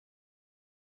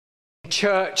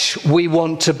Church, we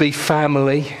want to be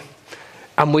family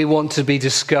and we want to be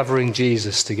discovering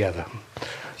Jesus together.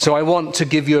 So I want to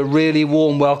give you a really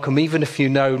warm welcome, even if you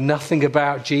know nothing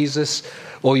about Jesus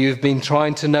or you've been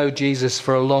trying to know Jesus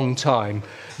for a long time.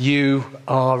 You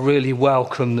are really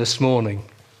welcome this morning.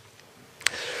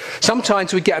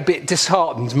 Sometimes we get a bit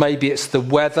disheartened. Maybe it's the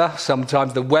weather.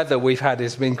 Sometimes the weather we've had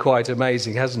has been quite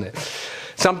amazing, hasn't it?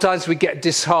 Sometimes we get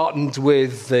disheartened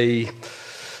with the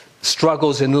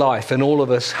struggles in life, and all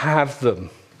of us have them.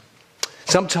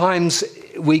 Sometimes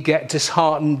we get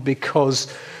disheartened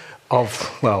because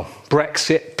of, well,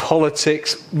 Brexit,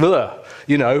 politics, blah.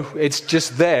 You know, it's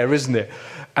just there, isn't it?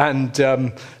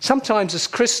 And sometimes as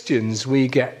Christians we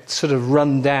get sort of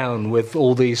run down with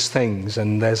all these things,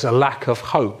 and there's a lack of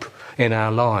hope in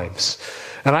our lives.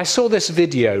 And I saw this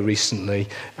video recently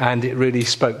and it really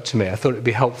spoke to me. I thought it would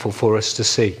be helpful for us to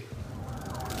see.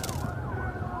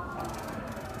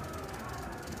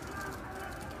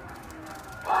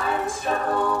 Why the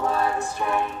struggle, why the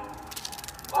strain?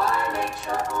 Why make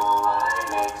trouble, why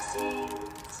make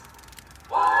scenes?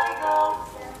 Why go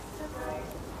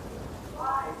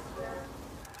why swim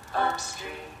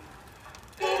upstream?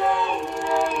 It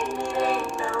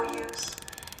ain't no use.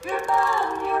 You're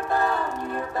bound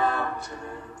to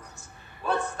lose.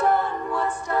 What's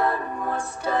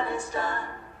done is done.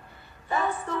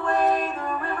 That's the way the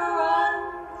river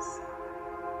runs.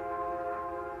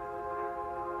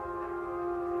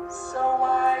 So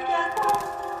why get wet?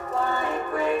 Why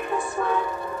break the sweat?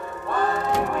 Why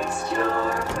waste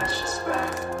your precious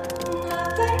breath?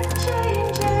 Nothing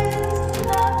changes,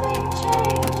 nothing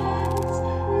changes,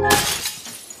 nothing.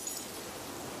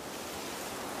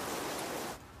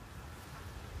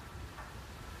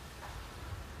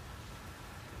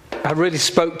 That really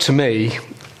spoke to me.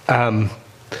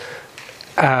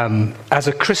 As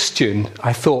a Christian,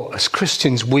 I thought, as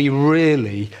Christians, we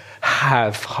really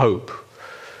have hope.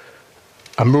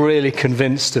 I'm really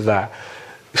convinced of that.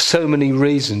 So many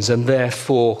reasons, and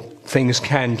therefore things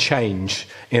can change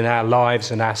in our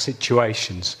lives and our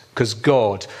situations, because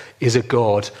God is a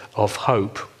God of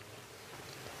hope.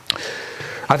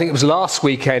 I think it was last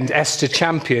weekend, Esther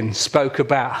Champion spoke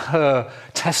about her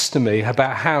testimony,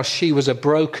 about how she was a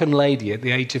broken lady at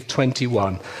the age of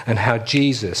 21 and how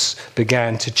Jesus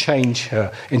began to change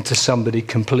her into somebody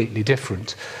completely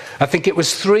different. I think it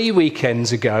was 3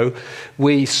 weekends ago,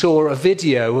 we saw a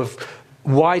video of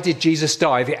Why Did Jesus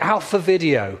Die? The Alpha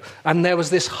video. And there was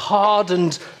this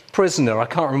hardened prisoner, I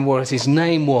can't remember what his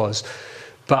name was,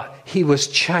 but he was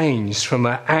changed from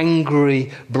an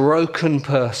angry, broken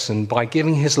person by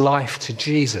giving his life to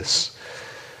Jesus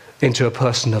into a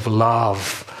person of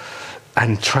love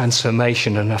and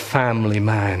transformation and a family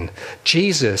man.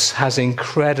 Jesus has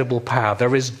incredible power.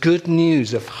 There is good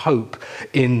news of hope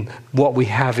in what we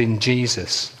have in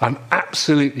Jesus. I'm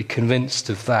absolutely convinced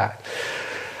of that.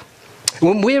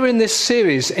 When we're in this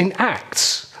series in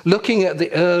Acts, looking at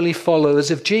the early followers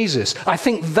of Jesus, I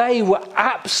think they were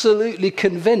absolutely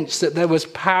convinced that there was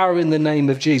power in the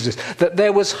name of Jesus, that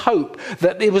there was hope,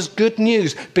 that there was good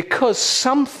news, because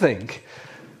something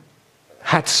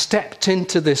had stepped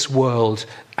into this world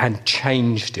and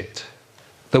changed it.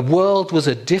 The world was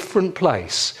a different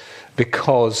place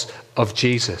because of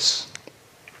Jesus.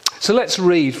 So let's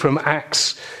read from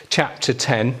Acts chapter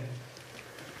 10.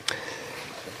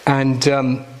 And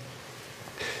a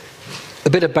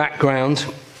bit of background.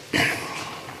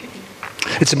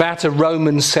 It's about a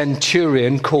Roman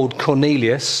centurion called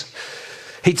Cornelius.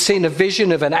 He'd seen a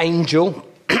vision of an angel,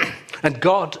 and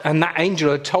that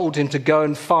angel had told him to go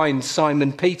and find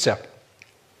Simon Peter.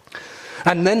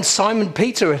 And then Simon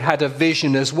Peter had a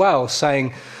vision as well,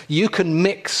 saying, you can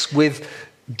mix with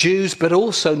Jews, but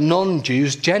also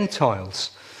non-Jews,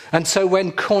 Gentiles. And so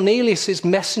when Cornelius'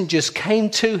 messengers came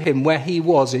to him where he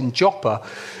was in Joppa,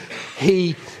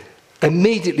 he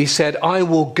immediately said, I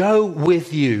will go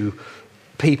with you,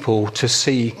 people, to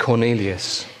see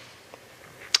Cornelius.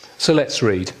 So let's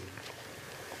read.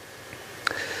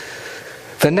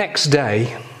 The next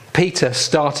day, Peter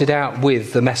started out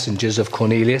with the messengers of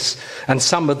Cornelius, and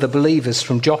some of the believers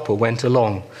from Joppa went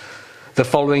along. The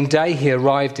following day, he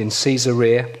arrived in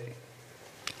Caesarea.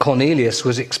 Cornelius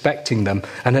was expecting them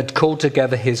and had called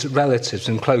together his relatives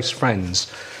and close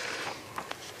friends.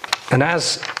 And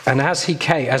as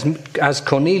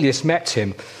Cornelius met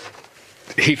him,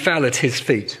 he fell at his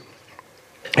feet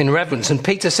in reverence. And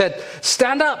Peter said,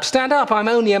 stand up, I'm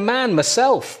only a man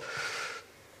myself.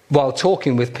 While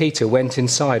talking with Peter, went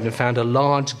inside and found a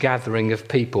large gathering of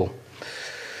people.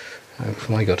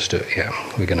 Have I got to do it? Yeah,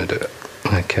 we're going to do it.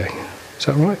 Okay, is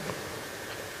that right?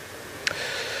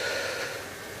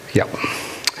 Yeah.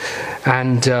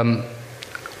 And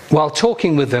While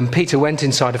talking with them, Peter went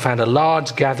inside and found a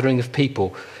large gathering of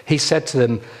people. He said to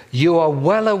them, "You are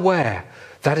well aware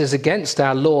that it is against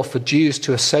our law for Jews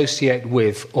to associate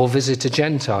with or visit a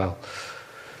Gentile.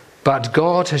 But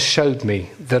God has showed me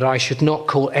that I should not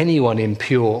call anyone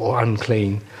impure or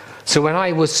unclean. So when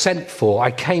I was sent for,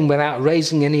 I came without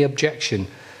raising any objection.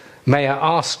 May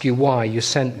I ask you why you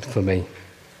sent for me?"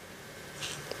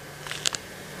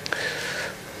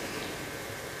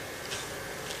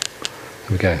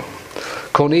 Here we go.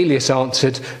 Cornelius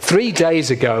answered, 3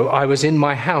 days ago I was in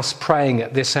my house praying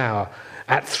at this hour.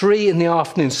 At 3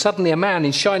 p.m, suddenly a man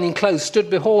in shining clothes stood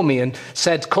before me and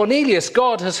said, "Cornelius,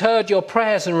 God has heard your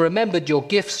prayers and remembered your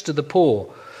gifts to the poor.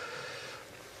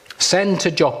 Send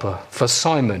to Joppa for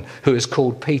Simon, who is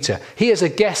called Peter. He is a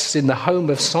guest in the home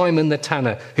of Simon the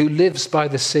tanner, who lives by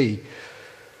the sea."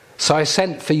 So I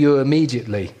sent for you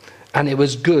immediately, and it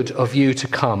was good of you to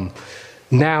come.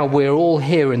 Now we're all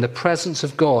here in the presence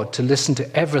of God to listen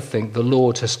to everything the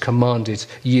Lord has commanded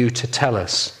you to tell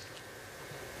us.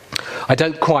 I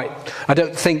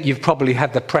don't think you've probably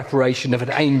had the preparation of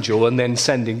an angel and then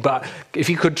sending, but if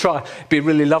you could try, it'd be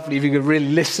really lovely if you could really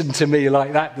listen to me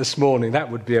like that this morning.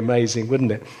 That would be amazing,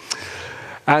 wouldn't it?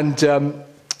 And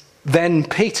then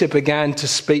Peter began to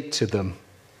speak to them.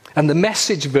 And the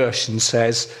Message version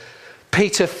says,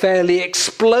 Peter fairly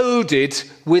exploded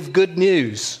with good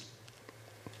news.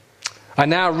 I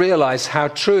now realize how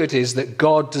true it is that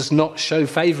God does not show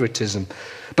favoritism,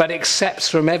 but accepts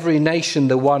from every nation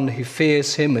the one who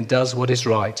fears him and does what is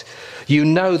right. You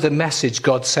know the message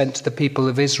God sent to the people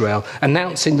of Israel,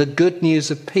 announcing the good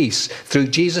news of peace through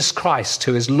Jesus Christ,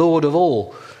 who is Lord of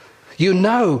all. You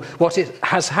know what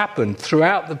has happened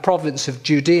throughout the province of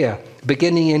Judea,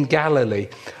 beginning in Galilee,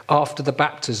 after the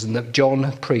baptism that John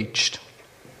had preached.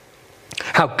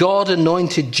 How God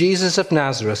anointed Jesus of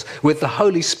Nazareth with the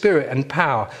Holy Spirit and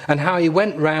power, and how he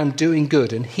went round doing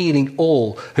good and healing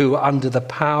all who were under the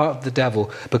power of the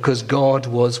devil, because God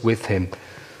was with him.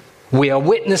 We are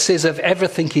witnesses of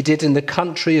everything he did in the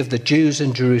country of the Jews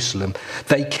in Jerusalem.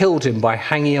 They killed him by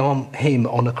hanging him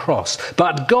on a cross.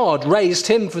 But God raised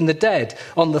him from the dead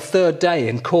on the 3rd day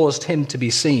and caused him to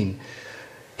be seen.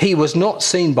 He was not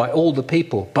seen by all the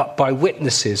people, but by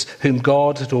witnesses whom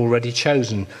God had already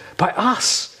chosen, by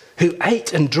us who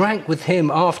ate and drank with him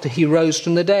after he rose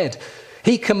from the dead.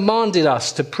 He commanded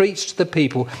us to preach to the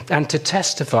people and to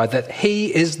testify that he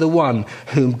is the one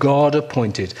whom God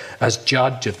appointed as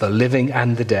judge of the living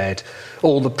and the dead.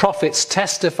 All the prophets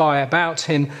testify about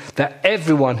him, that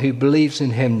everyone who believes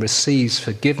in him receives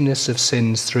forgiveness of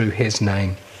sins through his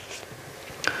name.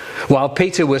 While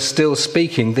Peter was still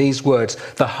speaking these words,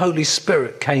 the Holy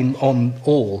Spirit came on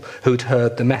all who'd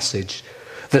heard the message.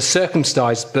 The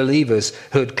circumcised believers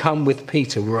who had come with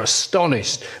Peter were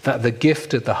astonished that the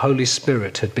gift of the Holy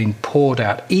Spirit had been poured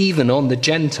out even on the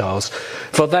Gentiles,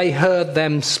 for they heard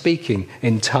them speaking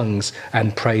in tongues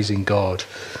and praising God.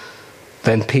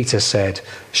 Then Peter said,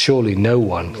 "Surely no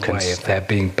one can say if they're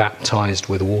being baptized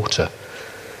with water.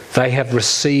 They have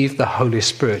received the Holy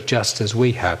Spirit just as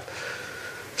we have."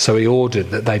 So he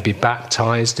ordered that they be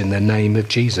baptized in the name of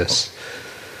Jesus.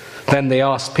 Then they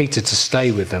asked Peter to stay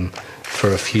with them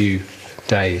for a few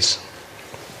days.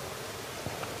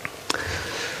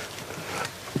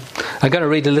 I'm going to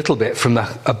read a little bit from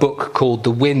a book called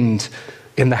The Wind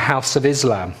in the House of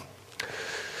Islam.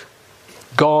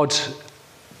 God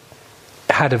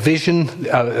had a vision.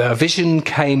 A vision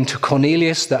came to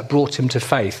Cornelius that brought him to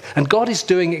faith. And God is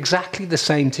doing exactly the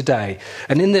same today.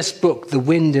 And in this book, The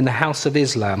Wind in the House of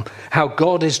Islam, how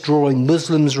God is drawing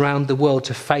Muslims around the world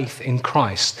to faith in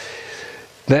Christ.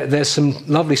 There's some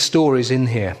lovely stories in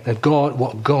here of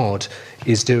what God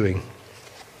is doing.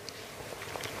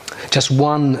 Just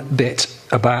one bit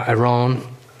about Iran.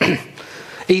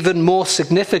 Even more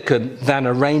significant than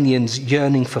Iranians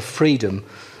yearning for freedom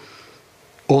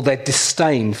or their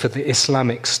disdain for the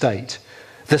Islamic State,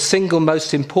 the single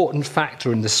most important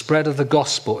factor in the spread of the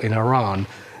gospel in Iran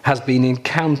has been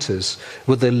encounters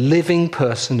with the living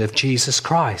person of Jesus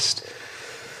Christ.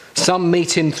 Some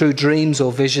meet him through dreams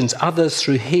or visions, others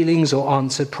through healings or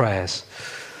answered prayers.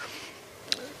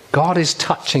 God is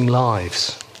touching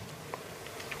lives.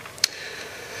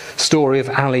 Story of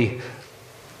Ali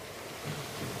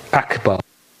Akbar.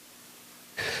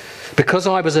 Because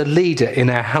I was a leader in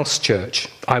our house church,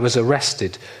 I was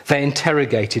arrested. They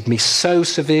interrogated me so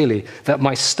severely that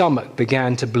my stomach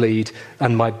began to bleed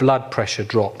and my blood pressure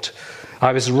dropped.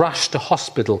 I was rushed to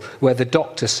hospital where the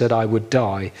doctor said I would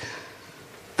die.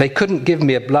 They couldn't give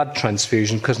me a blood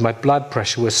transfusion because my blood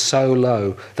pressure was so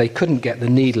low they couldn't get the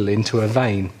needle into a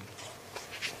vein.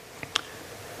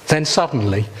 Then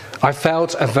suddenly I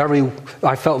felt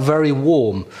very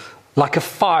warm, like a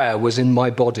fire was in my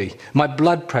body. My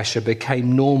blood pressure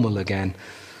became normal again.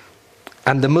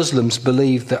 And the Muslims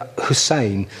believed that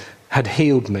Hussein had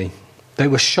healed me. They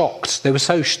were shocked. They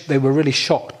were really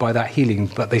shocked by that healing,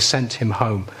 but they sent him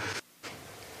home.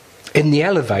 In the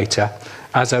elevator,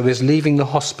 as I was leaving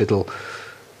the hospital,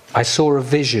 I saw a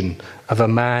vision of a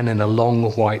man in a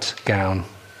long white gown.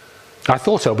 I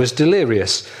thought I was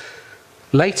delirious.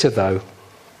 Later, though,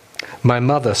 my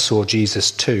mother saw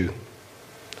Jesus too.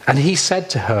 And he said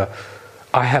to her,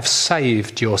 "I have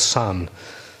saved your son."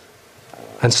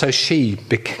 And so she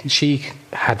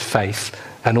had faith,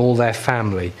 and all their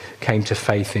family came to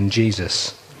faith in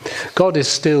Jesus. God is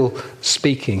still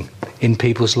speaking in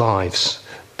people's lives.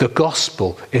 The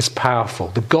gospel is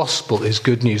powerful. The gospel is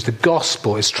good news. The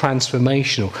gospel is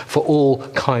transformational for all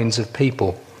kinds of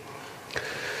people.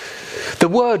 The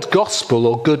word gospel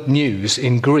or good news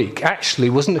in Greek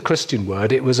actually wasn't a Christian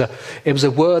word. It was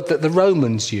a word that the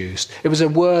Romans used. It was a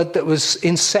word that was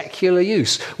in secular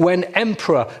use. When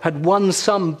emperor had won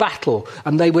some battle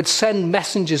and they would send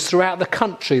messengers throughout the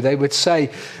country, they would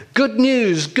say, good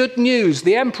news,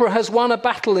 the emperor has won a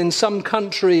battle in some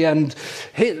country and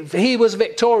he was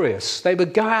victorious. They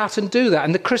would go out and do that.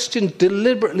 And the Christians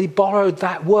deliberately borrowed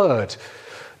that word,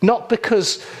 not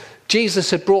because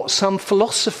Jesus had brought some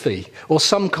philosophy or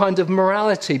some kind of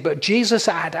morality, but Jesus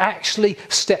had actually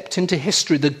stepped into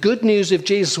history. The good news of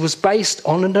Jesus was based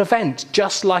on an event,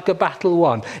 just like a battle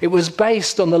won. It was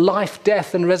based on the life,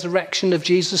 death, and resurrection of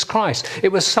Jesus Christ.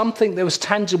 It was something that was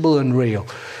tangible and real.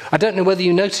 I don't know whether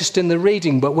you noticed in the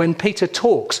reading, but when Peter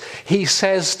talks, he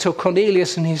says to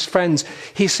Cornelius and his friends,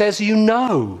 he says, you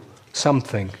know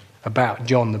something about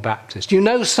John the Baptist. You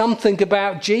know something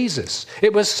about Jesus.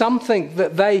 It was something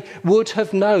that they would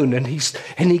have known, and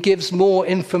he gives more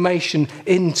information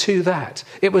into that.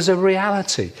 It was a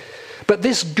reality. But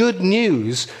this good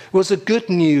news was a good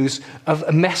news of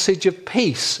a message of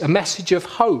peace, a message of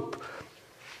hope.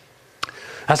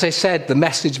 As I said, the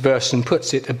Message version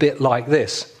puts it a bit like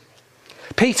this.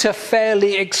 Peter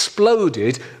fairly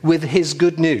exploded with his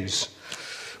good news.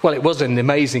 Well, it was an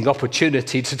amazing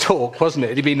opportunity to talk, wasn't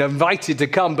it? He'd been invited to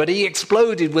come, but he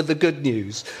exploded with the good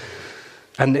news.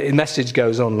 And the message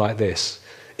goes on like this.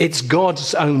 It's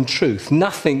God's own truth.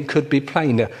 Nothing could be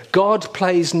plainer. God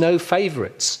plays no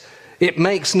favourites. It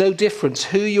makes no difference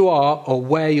who you are or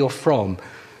where you're from.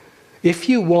 If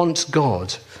you want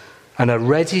God and are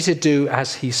ready to do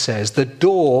as he says, the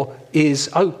door is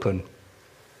open.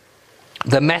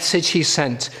 The message he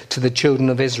sent to the children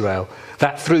of Israel,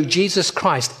 that through Jesus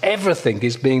Christ everything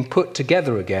is being put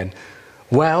together again,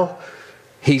 well,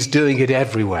 he's doing it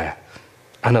everywhere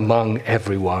and among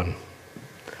everyone.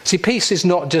 See, peace is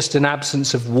not just an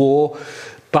absence of war,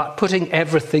 but putting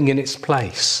everything in its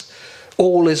place.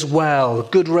 All is well,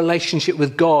 good relationship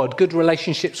with God, good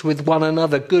relationships with one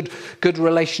another, good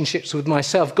relationships with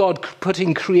myself. God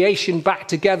putting creation back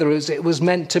together as it was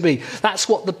meant to be. That's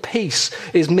what the peace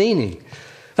is meaning.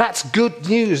 That's good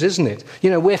news, isn't it? You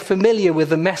know, we're familiar with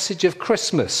the message of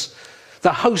Christmas.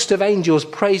 The host of angels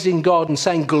praising God and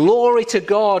saying, glory to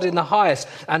God in the highest,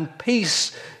 and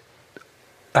peace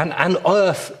and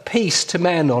earth, peace to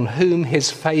men on whom his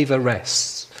favour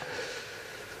rests.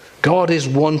 God is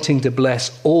wanting to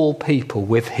bless all people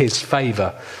with his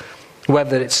favour,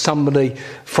 whether it's somebody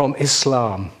from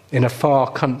Islam in a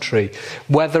far country,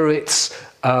 whether it's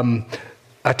a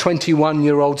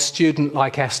 21-year-old student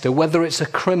like Esther, whether it's a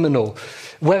criminal,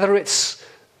 whether it's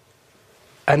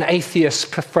an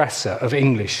atheist professor of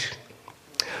English.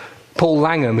 Paul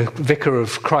Langham, vicar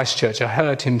of Christchurch, I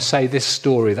heard him say this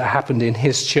story that happened in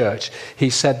his church. He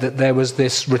said that there was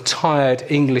this retired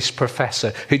English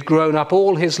professor who'd grown up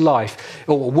all his life,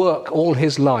 or work all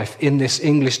his life in this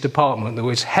English department that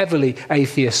was heavily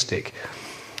atheistic.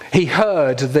 He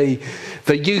heard the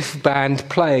youth band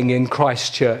playing in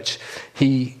Christchurch.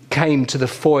 He came to the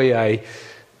foyer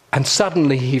and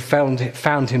suddenly he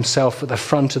found himself at the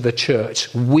front of the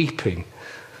church weeping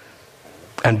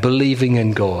and believing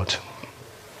in God.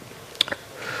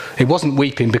 He wasn't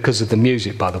weeping because of the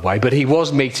music, by the way, but he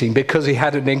was meeting because he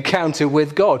had an encounter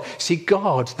with God. See,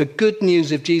 God, the good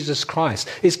news of Jesus Christ,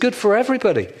 is good for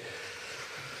everybody.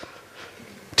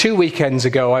 2 weekends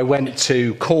ago, I went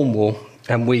to Cornwall,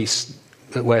 and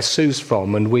where Sue's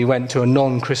from, and we went to a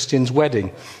non-Christian's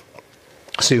wedding,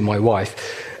 Sue, my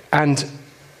wife, and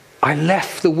I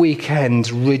left the weekend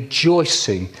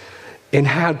rejoicing in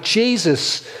how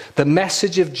Jesus, the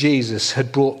message of Jesus,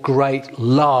 had brought great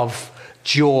love,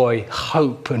 joy,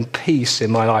 hope and peace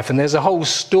in my life. And there's a whole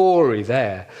story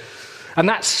there. And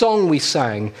that song we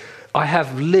sang, I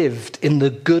have lived in the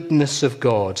goodness of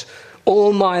God.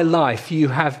 All my life you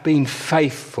have been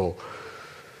faithful.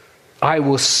 I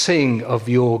will sing of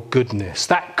your goodness.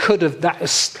 That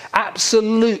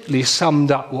absolutely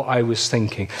summed up what I was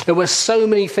thinking. There were so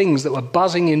many things that were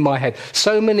buzzing in my head,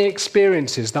 so many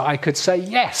experiences that I could say,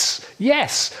 yes,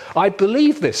 I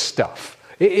believe this stuff.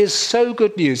 It is so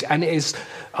good news. And it is.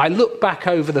 I look back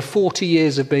over the 40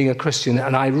 years of being a Christian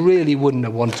and I really wouldn't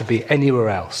have wanted to be anywhere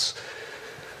else.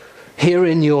 Here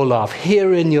in your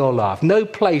love, no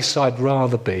place I'd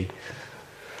rather be.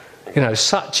 You know,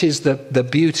 such is the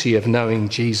beauty of knowing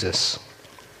Jesus.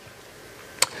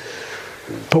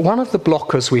 But one of the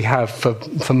blockers we have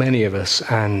for many of us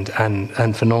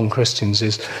and for non-Christians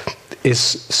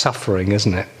is suffering,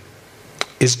 isn't it?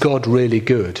 Is God really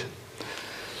good?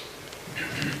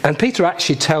 And Peter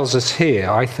actually tells us here,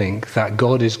 I think, that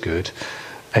God is good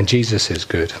and Jesus is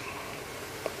good.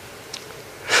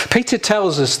 Peter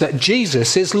tells us that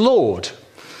Jesus is Lord.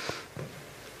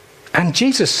 And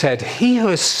Jesus said, he who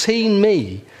has seen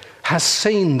me has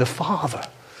seen the Father.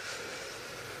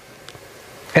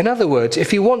 In other words,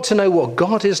 if you want to know what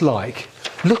God is like,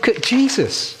 look at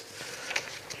Jesus.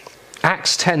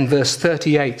 Acts 10 verse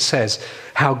 38 says,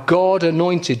 how God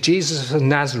anointed Jesus of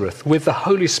Nazareth with the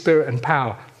Holy Spirit and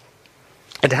power,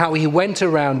 and how he went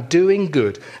around doing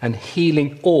good and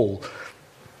healing all,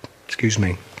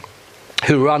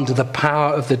 who were under the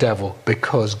power of the devil,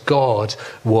 because God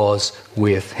was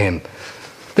with him.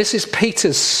 This is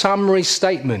Peter's summary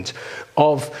statement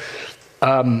of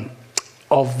the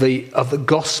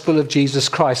gospel of Jesus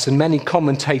Christ. And many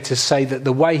commentators say that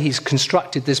the way he's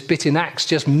constructed this bit in Acts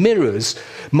just mirrors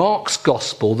Mark's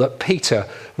gospel that Peter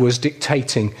was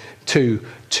dictating to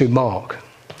Mark.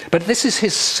 But this is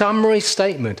his summary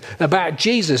statement about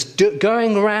Jesus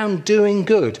going around doing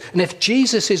good. And if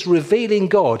Jesus is revealing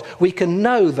God, we can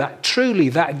know that truly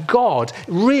that God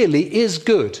really is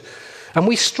good. And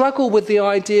we struggle with the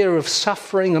idea of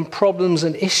suffering and problems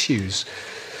and issues.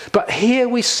 But here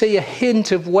we see a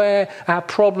hint of where our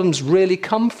problems really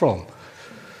come from.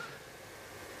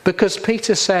 Because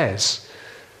Peter says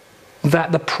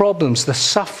that the problems, the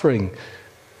suffering,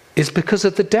 is because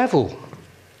of the devil.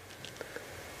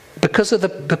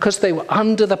 Because they were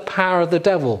under the power of the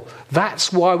devil.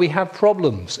 That's why we have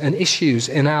problems and issues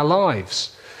in our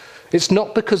lives. It's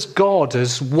not because God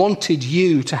has wanted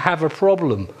you to have a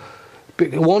problem,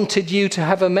 but wanted you to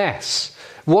have a mess,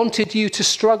 wanted you to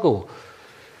struggle.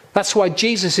 That's why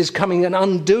Jesus is coming and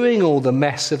undoing all the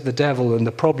mess of the devil and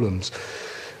the problems.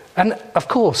 And of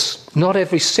course, not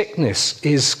every sickness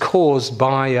is caused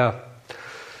by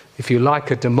if you like,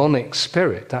 a demonic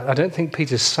spirit. I don't think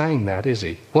Peter's saying that, is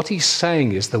he? What he's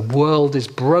saying is the world is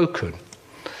broken.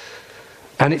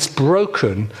 And it's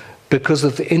broken because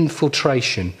of the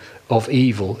infiltration of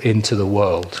evil into the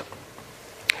world.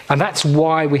 And that's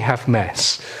why we have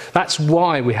mess. That's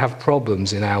why we have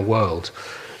problems in our world.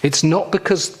 It's not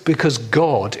because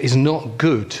God is not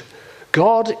good.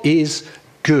 God is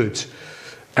good.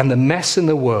 And the mess in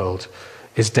the world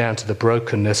is down to the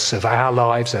brokenness of our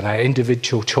lives and our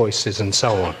individual choices and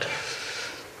so on.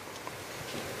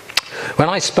 When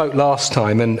I spoke last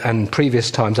time and previous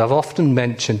times, I've often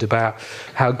mentioned about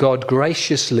how God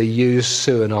graciously used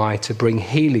Sue and I to bring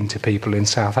healing to people in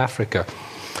South Africa.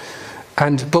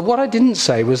 But what I didn't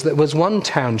say was that was one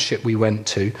township we went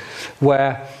to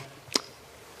where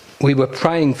we were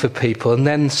praying for people, and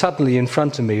then suddenly in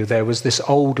front of me there was this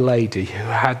old lady who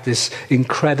had this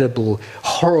incredible,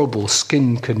 horrible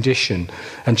skin condition,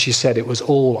 and she said it was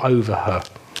all over her.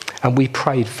 And we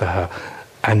prayed for her,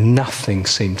 and nothing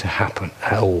seemed to happen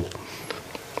at all.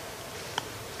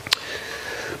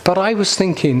 But I was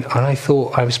thinking, and I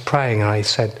thought, I was praying, and I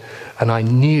said, and I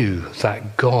knew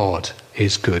that God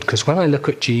is good, because when I look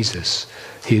at Jesus,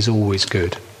 he is always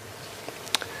good.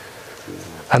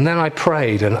 And then I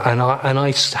prayed, and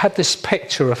I had this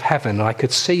picture of heaven. I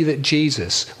could see that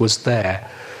Jesus was there.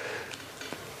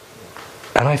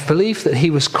 And I believed that he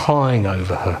was crying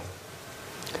over her.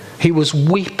 He was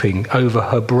weeping over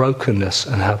her brokenness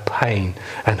and her pain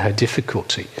and her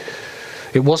difficulty.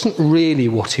 It wasn't really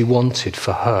what he wanted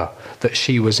for her, that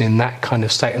she was in that kind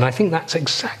of state. And I think that's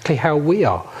exactly how we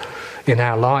are in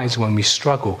our lives when we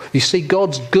struggle. You see,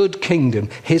 God's good kingdom,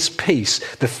 his peace,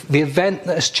 the event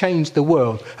that has changed the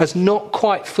world, has not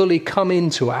quite fully come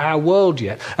into our world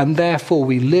yet. And therefore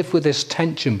we live with this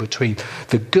tension between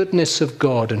the goodness of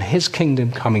God and his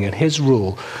kingdom coming and his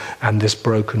rule and this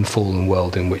broken, fallen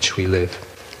world in which we live.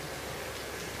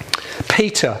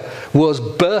 Peter was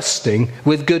bursting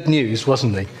with good news,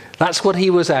 wasn't he? That's what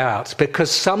he was out, because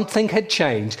something had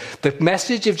changed. The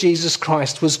message of Jesus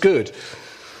Christ was good.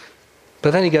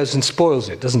 But then he goes and spoils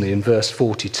it, doesn't he, in verse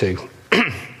 42.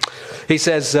 He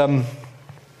says,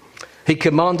 he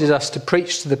commanded us to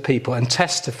preach to the people and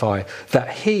testify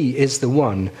that he is the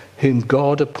one whom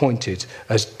God appointed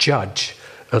as judge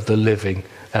of the living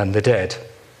and the dead.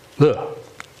 Look.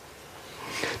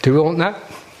 Do we want that?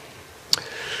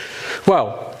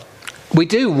 Well, we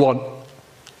do want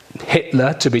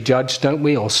Hitler to be judged, don't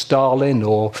we? Or Stalin,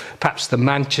 or perhaps the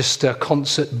Manchester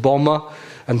concert bomber,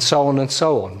 and so on and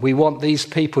so on. We want these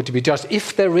people to be judged.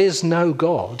 If there is no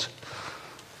God,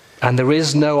 and there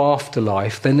is no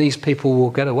afterlife, then these people will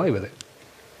get away with it.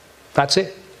 That's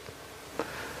it.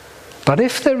 But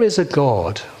if there is a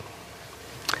God,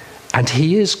 and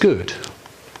he is good,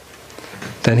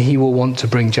 then he will want to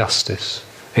bring justice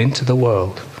into the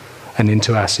world and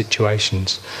into our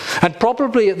situations. And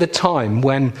probably at the time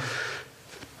when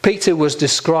Peter was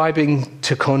describing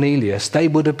to Cornelius, they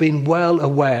would have been well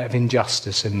aware of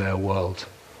injustice in their world.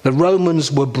 The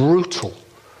Romans were brutal.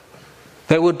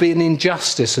 There would be an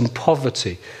injustice and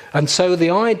poverty. And so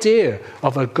the idea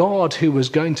of a God who was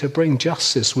going to bring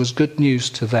justice was good news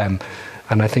to them.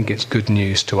 And I think it's good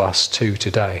news to us too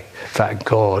today, that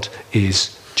God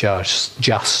is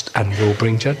just and will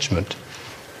bring judgment.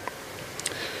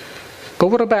 But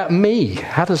what about me?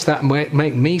 How does that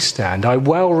make me stand? I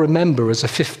well remember as a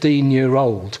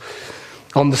 15-year-old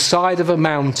on the side of a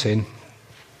mountain,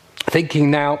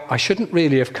 thinking, now, I shouldn't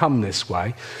really have come this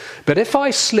way, but if I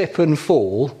slip and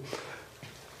fall,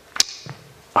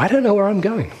 I don't know where I'm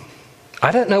going.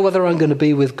 I don't know whether I'm going to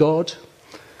be with God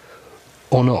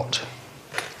or not,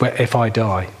 if I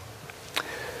die.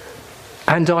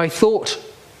 And I thought,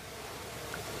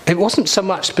 it wasn't so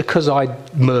much because I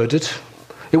murdered.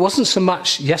 It wasn't so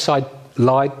much, yes, I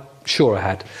lied. Sure, I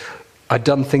had. I'd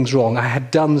done things wrong. I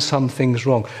had done some things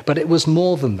wrong. But it was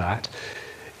more than that.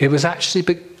 It was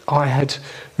actually I had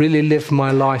really lived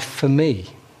my life for me.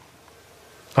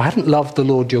 I hadn't loved the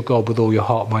Lord your God with all your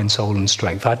heart, mind, soul and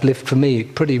strength. I'd lived for me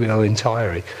pretty well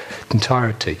entirety.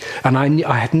 And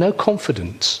I had no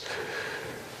confidence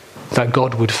that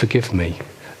God would forgive me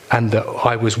and that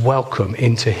I was welcome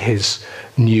into his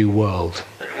new world.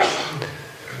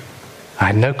 I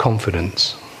had no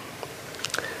confidence.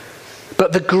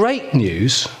 But the great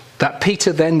news that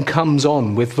Peter then comes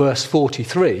on with verse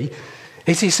 43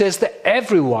 is he says that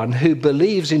everyone who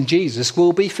believes in Jesus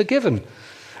will be forgiven.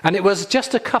 And it was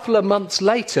just a couple of months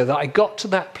later that I got to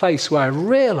that place where I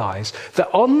realized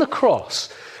that on the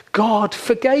cross, God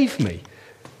forgave me.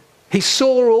 He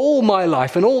saw all my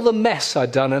life and all the mess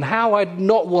I'd done and how I'd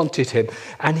not wanted him.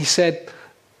 And he said,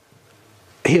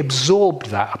 he absorbed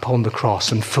that upon the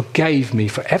cross and forgave me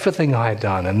for everything I had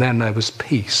done. And then there was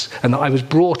peace. And I was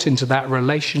brought into that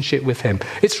relationship with him.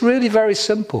 It's really very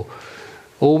simple.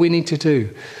 All we need to do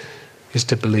is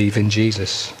to believe in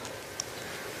Jesus.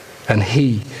 And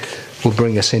he will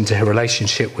bring us into a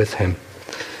relationship with him.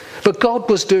 But God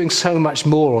was doing so much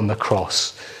more on the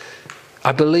cross.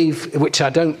 I believe, which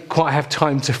I don't quite have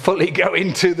time to fully go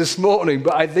into this morning,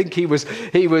 but I think he was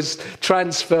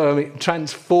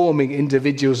transforming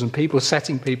individuals and people,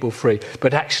 setting people free.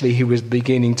 But actually he was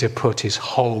beginning to put his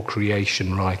whole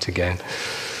creation right again.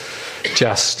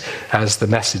 Just as the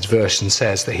Message version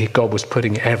says that God was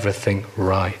putting everything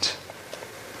right.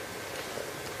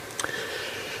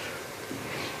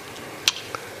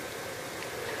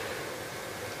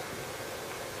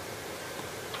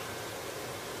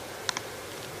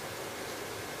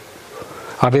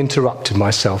 I've interrupted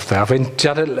myself there.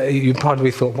 You probably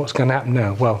thought, what's going to happen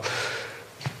now? Well,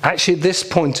 actually at this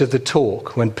point of the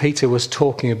talk, when Peter was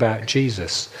talking about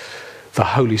Jesus, the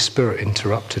Holy Spirit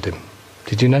interrupted him.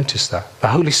 Did you notice that? The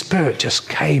Holy Spirit just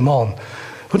came on.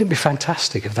 Wouldn't it be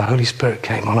fantastic if the Holy Spirit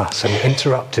came on us and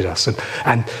interrupted us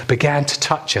and began to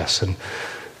touch us? And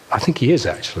I think he is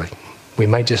actually. We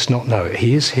may just not know it.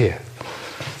 He is here.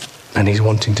 And he's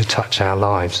wanting to touch our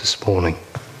lives this morning,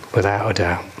 without a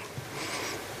doubt.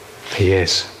 He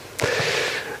is.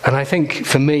 And I think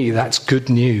for me that's good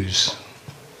news.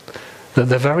 That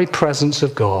the very presence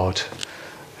of God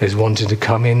is wanting to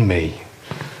come in me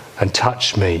and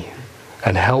touch me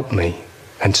and help me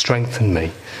and strengthen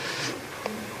me.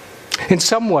 In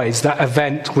some ways that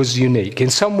event was unique. In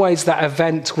some ways that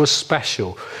event was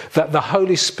special. That the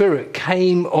Holy Spirit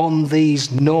came on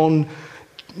these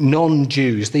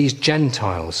non-Jews, these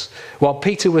Gentiles. While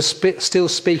Peter was still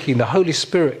speaking, the Holy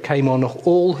Spirit came on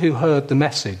all who heard the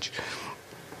message.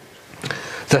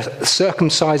 The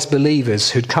circumcised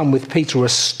believers who'd come with Peter were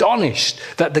astonished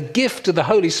that the gift of the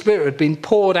Holy Spirit had been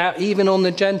poured out even on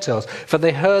the Gentiles, for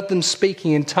they heard them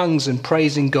speaking in tongues and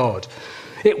praising God.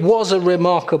 It was a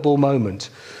remarkable moment.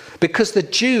 because the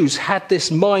Jews had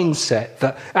this mindset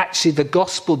that actually the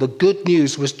gospel, the good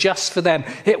news, was just for them.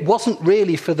 It wasn't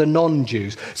really for the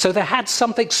non-Jews. So there had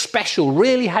something special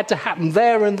really had to happen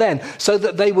there and then so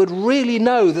that they would really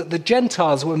know that the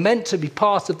Gentiles were meant to be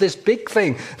part of this big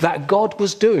thing that God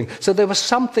was doing. So there was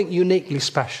something uniquely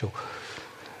special.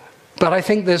 But I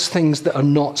think there's things that are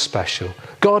not special.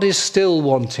 God is still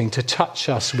wanting to touch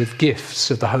us with gifts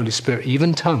of the Holy Spirit,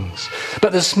 even tongues.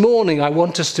 But this morning I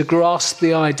want us to grasp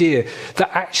the idea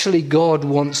that actually God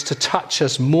wants to touch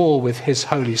us more with his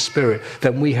Holy Spirit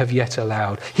than we have yet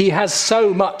allowed. He has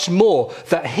so much more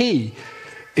that he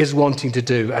is wanting to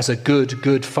do as a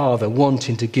good father,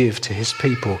 wanting to give to his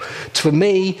people. For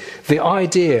me, the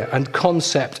idea and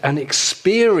concept and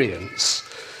experience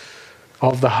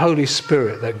of the Holy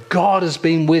Spirit, that God has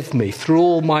been with me through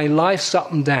all my life's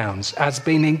up and downs, has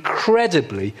been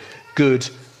incredibly good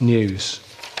news.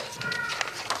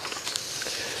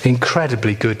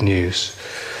 Incredibly good news.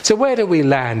 So where do we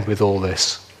land with all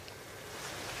this?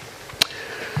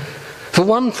 For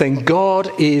one thing, God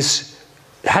has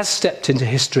stepped into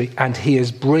history and he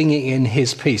is bringing in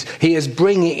his peace. He is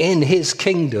bringing in his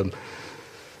kingdom.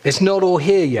 It's not all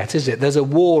here yet, is it? There's a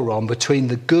war on between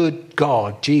the good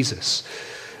God, Jesus,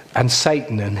 and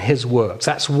Satan and his works.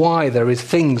 That's why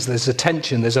there's a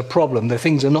tension, there's a problem. The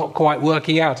things are not quite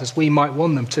working out as we might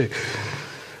want them to.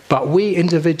 But we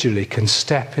individually can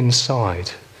step inside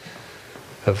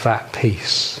of that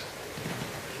peace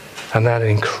and that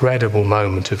incredible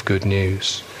moment of good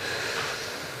news.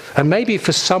 And maybe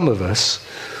for some of us,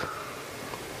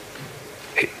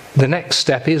 the next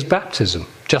step is baptism,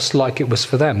 just like it was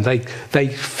for them. They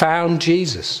found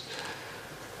Jesus.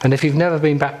 And if you've never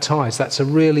been baptized, that's a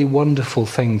really wonderful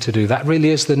thing to do. That really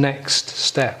is the next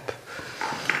step.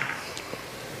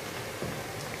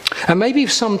 And maybe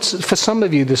for some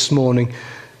of you this morning,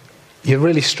 you're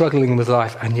really struggling with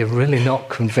life and you're really not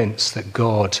convinced that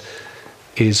God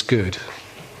is good.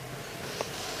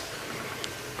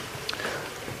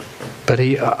 But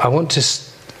I want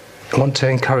to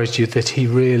encourage you that he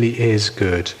really is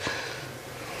good.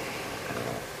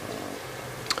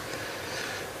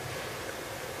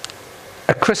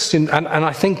 A Christian, and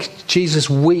I think Jesus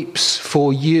weeps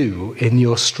for you in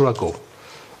your struggle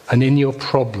and in your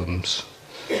problems.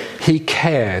 He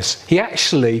cares. He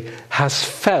actually has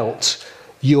felt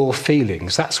your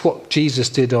feelings. That's what Jesus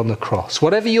did on the cross.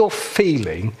 Whatever you're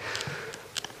feeling,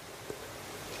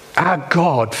 our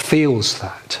God feels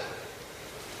that.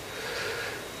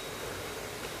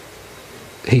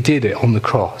 He did it on the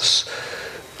cross,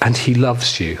 and he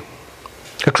loves you.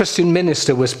 A Christian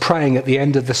minister was praying at the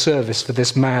end of the service for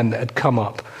this man that had come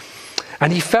up,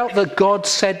 and he felt that God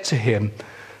said to him,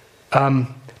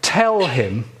 tell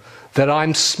him that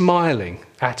I'm smiling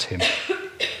at him.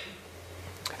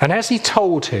 And as he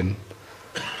told him,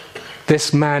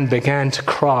 this man began to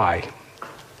cry.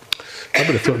 I would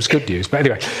have thought it was good news, but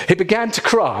anyway, he began to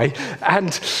cry,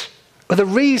 and the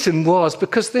reason was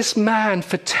because this man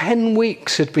for 10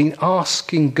 weeks had been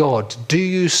asking God, do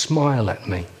you smile at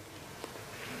me?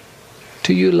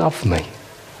 Do you love me?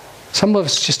 Some of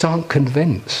us just aren't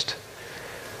convinced.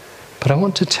 But I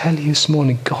want to tell you this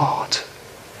morning, God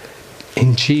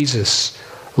in Jesus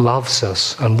loves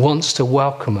us and wants to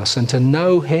welcome us and to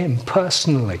know him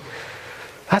personally.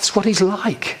 That's what he's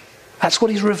like. That's what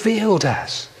he's revealed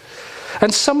as.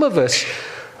 And some of us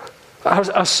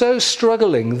are so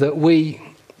struggling that we,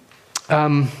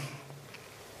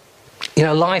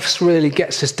 life really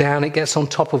gets us down, it gets on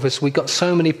top of us. We've got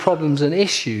so many problems and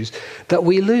issues that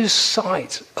we lose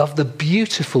sight of the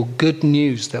beautiful good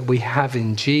news that we have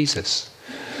in Jesus.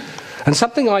 And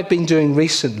something I've been doing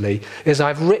recently is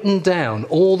I've written down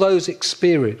all those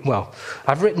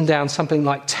I've written down something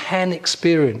like 10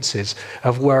 experiences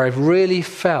of where I've really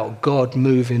felt God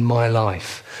move in my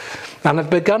life. And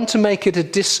I've begun to make it a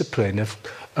discipline of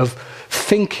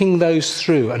thinking those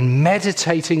through and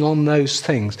meditating on those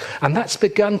things. And that's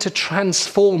begun to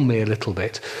transform me a little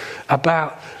bit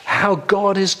about how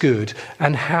God is good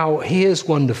and how he is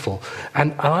wonderful.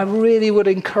 And I really would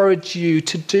encourage you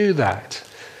to do that,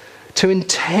 to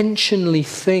intentionally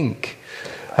think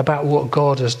about what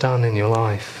God has done in your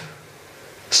life,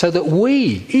 so that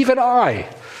we, even I,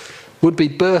 would be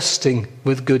bursting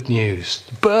with good news,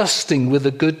 bursting with the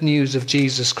good news of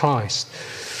Jesus Christ.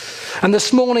 And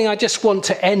this morning I just want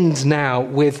to end now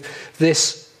with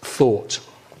this thought,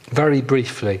 very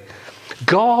briefly.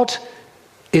 God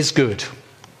is good,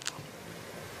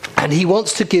 and he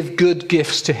wants to give good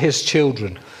gifts to his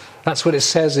children. That's what it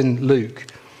says in Luke.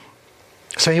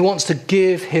 So he wants to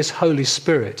give his Holy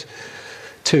Spirit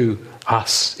to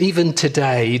us. Even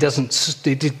today, he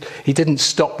didn't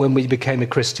stop when we became a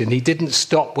Christian. He didn't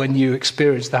stop when you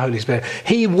experienced the Holy Spirit.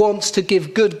 He wants to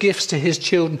give good gifts to his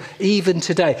children even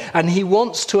today. And he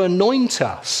wants to anoint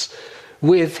us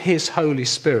with his Holy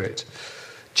Spirit,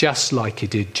 just like he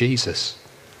did Jesus.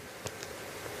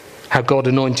 How God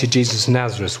anointed Jesus of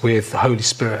Nazareth with the Holy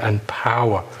Spirit and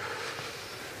power,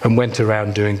 and went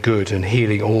around doing good and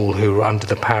healing all who were under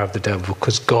the power of the devil,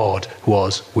 because God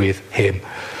was with him.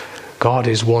 God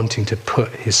is wanting to put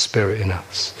his Spirit in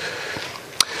us.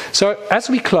 So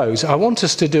as we close, I want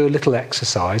us to do a little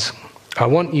exercise. I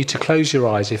want you to close your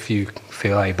eyes if you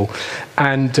feel able.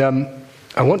 And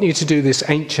I want you to do this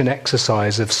ancient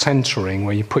exercise of centering,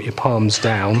 where you put your palms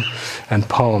down and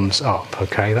palms up.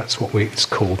 Okay, that's what it's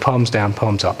called. Palms down,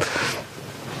 palms up.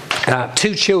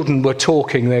 Two children were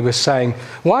talking. They were saying,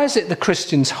 why is it the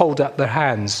Christians hold up their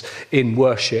hands in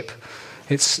worship?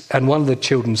 And one of the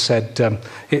children said,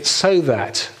 it's so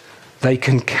that they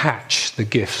can catch the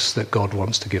gifts that God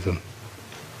wants to give them.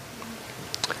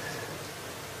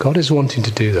 God is wanting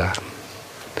to do that.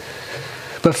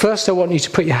 But first I want you to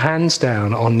put your hands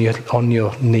down on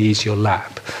your knees, your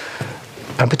lap.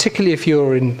 And particularly if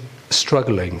you're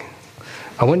struggling,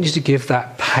 I want you to give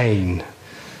that pain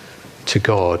to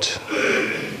God.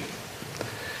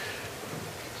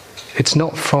 It's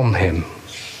not from him.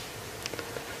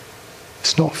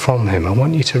 It's not from him. I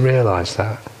want you to realise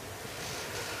that.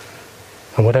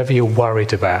 And whatever you're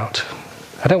worried about,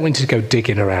 I don't want you to go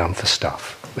digging around for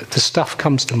stuff. But the stuff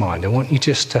comes to mind. I want you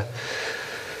just to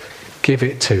give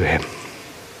it to him,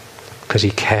 because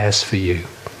he cares for you.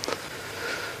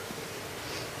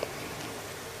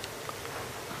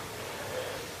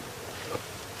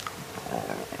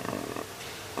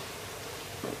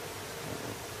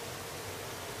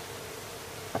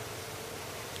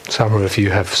 Some of you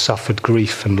have suffered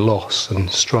grief and loss and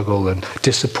struggle and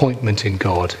disappointment in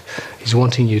God. He's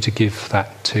wanting you to give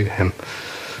that to him.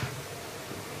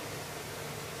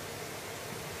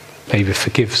 Maybe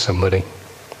forgive somebody.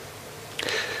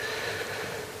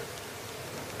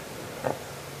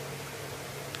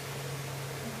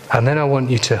 And then I want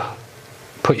you to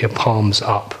put your palms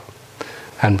up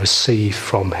and receive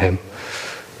from him.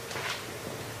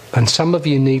 And some of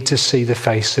you need to see the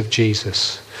face of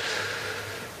Jesus.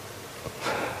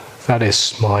 That is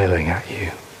smiling at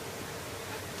you,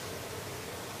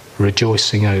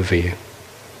 rejoicing over you,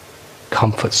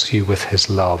 comforts you with his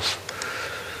love,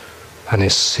 and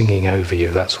is singing over you.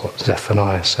 That's what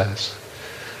Zephaniah says.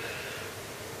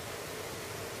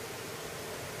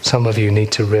 Some of you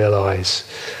need to realise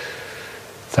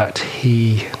that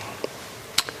he,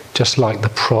 just like the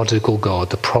prodigal God,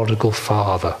 the prodigal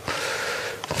father,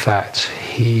 that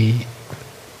he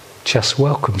just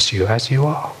welcomes you as you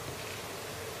are.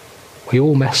 We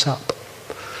all mess up.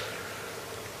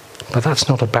 But that's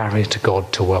not a barrier to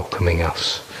God to welcoming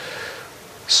us,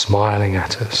 smiling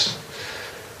at us,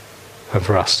 and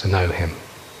for us to know him.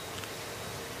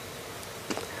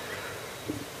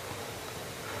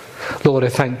 Lord, I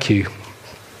thank you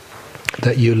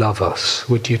that you love us.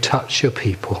 Would you touch your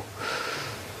people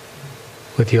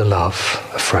with your love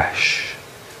afresh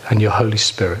and your Holy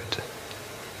Spirit,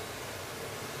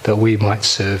 that we might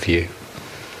serve you.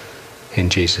 In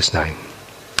Jesus' name,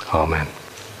 amen.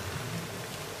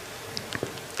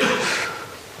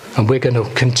 And we're going to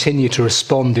continue to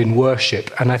respond in worship.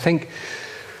 And I think,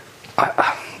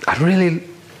 I really,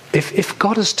 if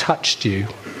God has touched you,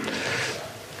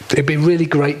 it'd be really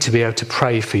great to be able to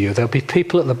pray for you. There'll be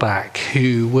people at the back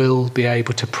who will be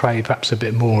able to pray perhaps a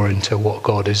bit more into what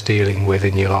God is dealing with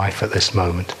in your life at this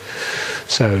moment.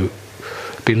 So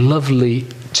it'd be lovely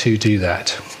to do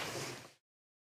that.